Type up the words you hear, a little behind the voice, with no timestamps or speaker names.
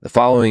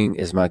following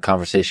is my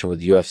conversation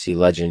with UFC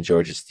legend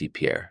Georges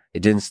St-Pierre.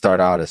 It didn't start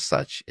out as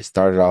such. It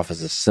started off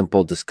as a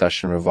simple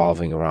discussion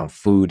revolving around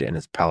food and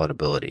its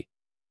palatability.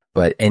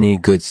 But any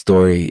good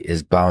story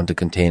is bound to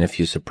contain a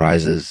few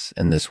surprises,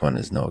 and this one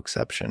is no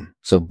exception.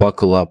 So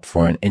buckle up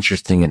for an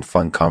interesting and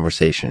fun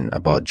conversation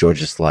about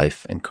Georges'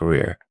 life and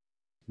career.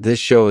 This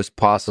show is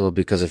possible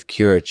because of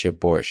Curative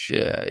Borscht.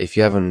 If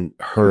you haven't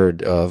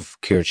heard of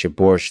Curative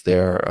Borscht,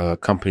 they're a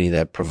company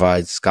that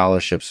provides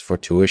scholarships for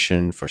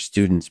tuition for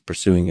students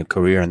pursuing a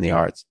career in the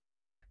arts.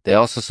 They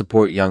also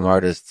support young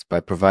artists by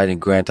providing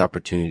grant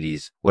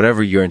opportunities.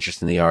 Whatever your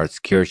interest in the arts,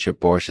 Curative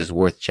Borscht is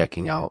worth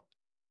checking out.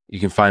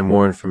 You can find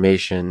more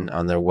information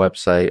on their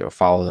website or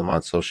follow them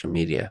on social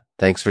media.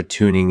 Thanks for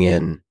tuning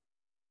in.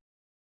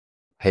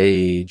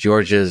 Hey,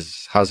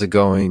 Georges, how's it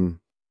going?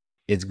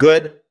 It's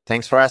good.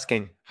 Thanks for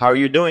asking. How are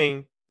you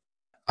doing?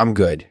 I'm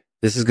good.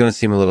 This is going to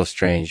seem a little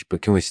strange,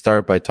 but can we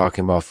start by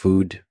talking about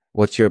food?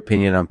 What's your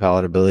opinion on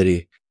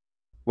palatability?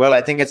 Well,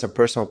 I think it's a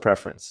personal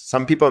preference.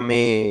 Some people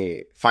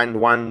may find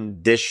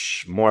one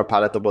dish more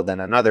palatable than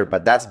another,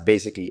 but that's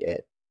basically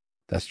it.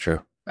 That's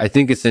true. I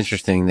think it's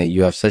interesting that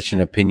you have such an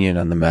opinion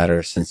on the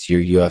matter since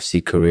your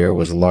UFC career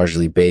was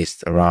largely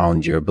based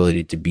around your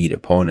ability to beat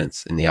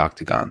opponents in the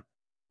octagon.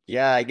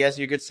 Yeah, I guess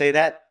you could say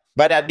that.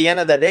 But at the end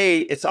of the day,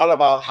 it's all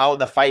about how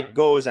the fight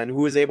goes and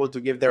who is able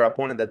to give their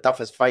opponent the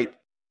toughest fight.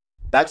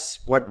 That's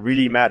what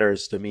really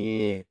matters to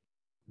me.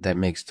 That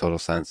makes total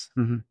sense.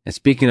 Mm-hmm. And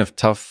speaking of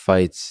tough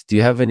fights, do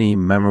you have any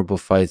memorable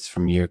fights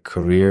from your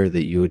career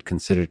that you would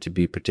consider to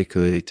be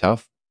particularly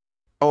tough?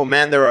 Oh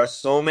man, there are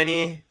so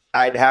many.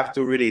 I'd have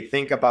to really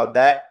think about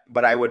that.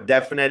 But I would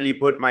definitely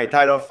put my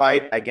title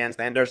fight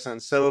against Anderson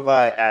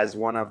Silva as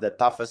one of the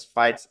toughest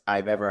fights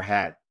I've ever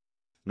had.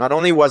 Not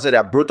only was it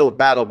a brutal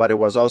battle, but it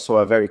was also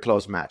a very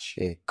close match.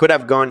 It could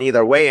have gone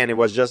either way, and it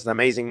was just an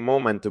amazing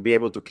moment to be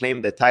able to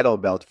claim the title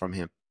belt from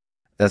him.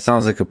 That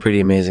sounds like a pretty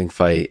amazing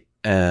fight.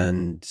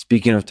 And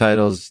speaking of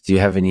titles, do you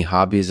have any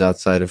hobbies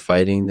outside of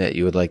fighting that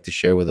you would like to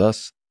share with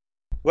us?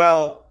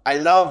 Well, I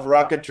love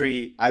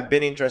Rocketry. I've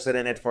been interested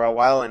in it for a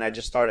while, and I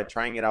just started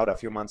trying it out a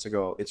few months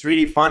ago. It's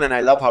really fun, and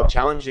I love how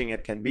challenging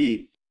it can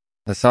be.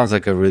 That sounds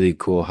like a really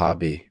cool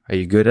hobby. Are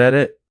you good at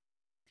it?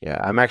 Yeah,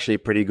 I'm actually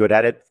pretty good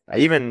at it. I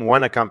even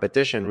won a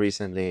competition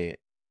recently.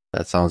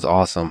 That sounds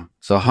awesome.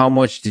 So how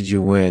much did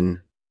you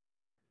win?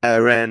 I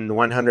ran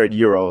 100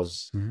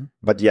 euros. Mm-hmm.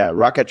 But yeah,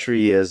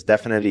 Rocketry is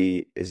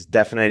definitely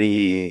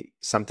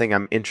something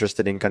I'm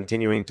interested in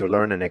continuing to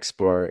learn and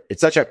explore.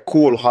 It's such a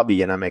cool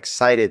hobby, and I'm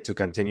excited to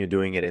continue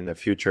doing it in the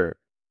future.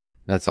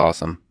 That's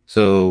awesome.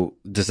 So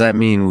does that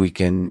mean we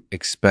can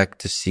expect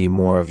to see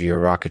more of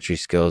your rocketry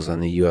skills on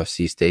the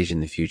UFC stage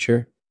in the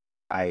future?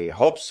 I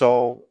hope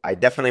so. I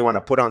definitely want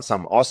to put on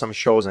some awesome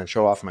shows and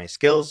show off my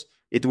skills.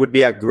 It would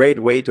be a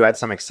great way to add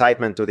some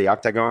excitement to the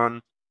octagon.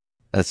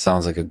 That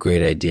sounds like a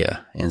great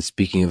idea. And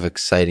speaking of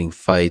exciting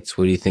fights,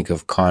 what do you think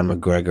of Conor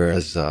McGregor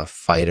as a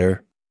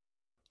fighter?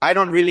 I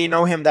don't really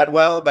know him that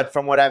well, but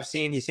from what I've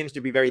seen, he seems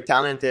to be very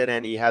talented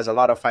and he has a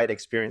lot of fight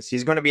experience.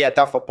 He's going to be a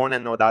tough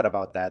opponent, no doubt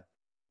about that.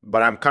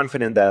 But I'm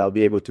confident that I'll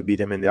be able to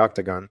beat him in the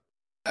octagon.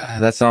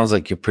 That sounds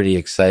like you're pretty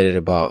excited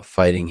about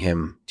fighting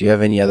him. Do you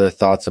have any other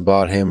thoughts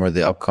about him or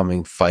the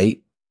upcoming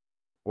fight?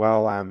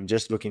 Well, I'm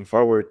just looking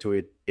forward to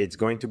it. It's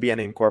going to be an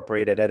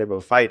incorporated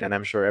edible fight, and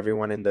I'm sure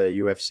everyone in the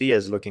UFC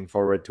is looking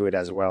forward to it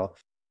as well.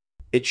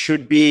 It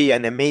should be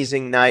an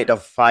amazing night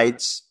of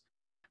fights.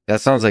 That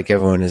sounds like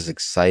everyone is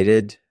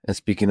excited. And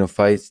speaking of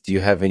fights, do you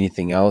have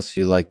anything else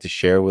you'd like to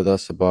share with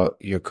us about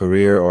your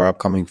career or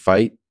upcoming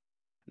fight?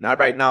 Not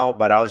right now,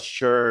 but I'll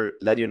sure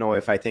let you know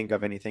if I think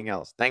of anything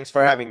else. Thanks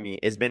for having me.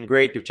 It's been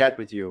great to chat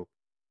with you.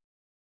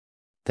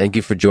 Thank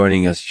you for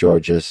joining us,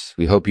 Georges.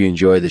 We hope you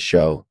enjoy the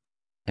show.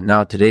 And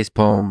now today's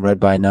poem, read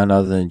by none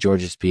other than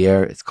Georges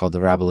St-Pierre, it's called The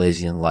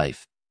Rabelaisian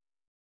Life.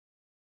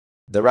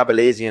 The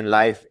Rabelaisian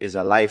life is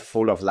a life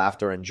full of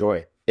laughter and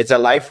joy. It's a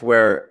life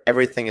where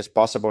everything is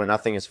possible and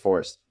nothing is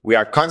forced. We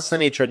are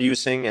constantly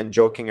traducing and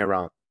joking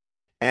around.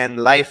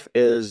 And life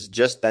is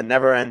just a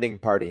never-ending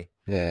party.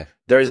 Yeah.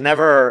 There is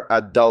never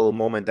a dull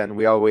moment, and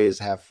we always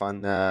have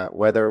fun,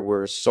 whether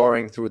we're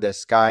soaring through the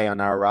sky on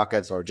our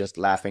rockets or just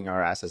laughing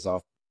our asses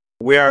off.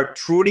 We are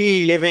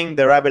truly living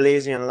the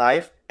Rabelaisian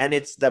life, and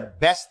it's the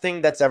best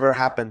thing that's ever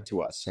happened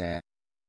to us. Yeah.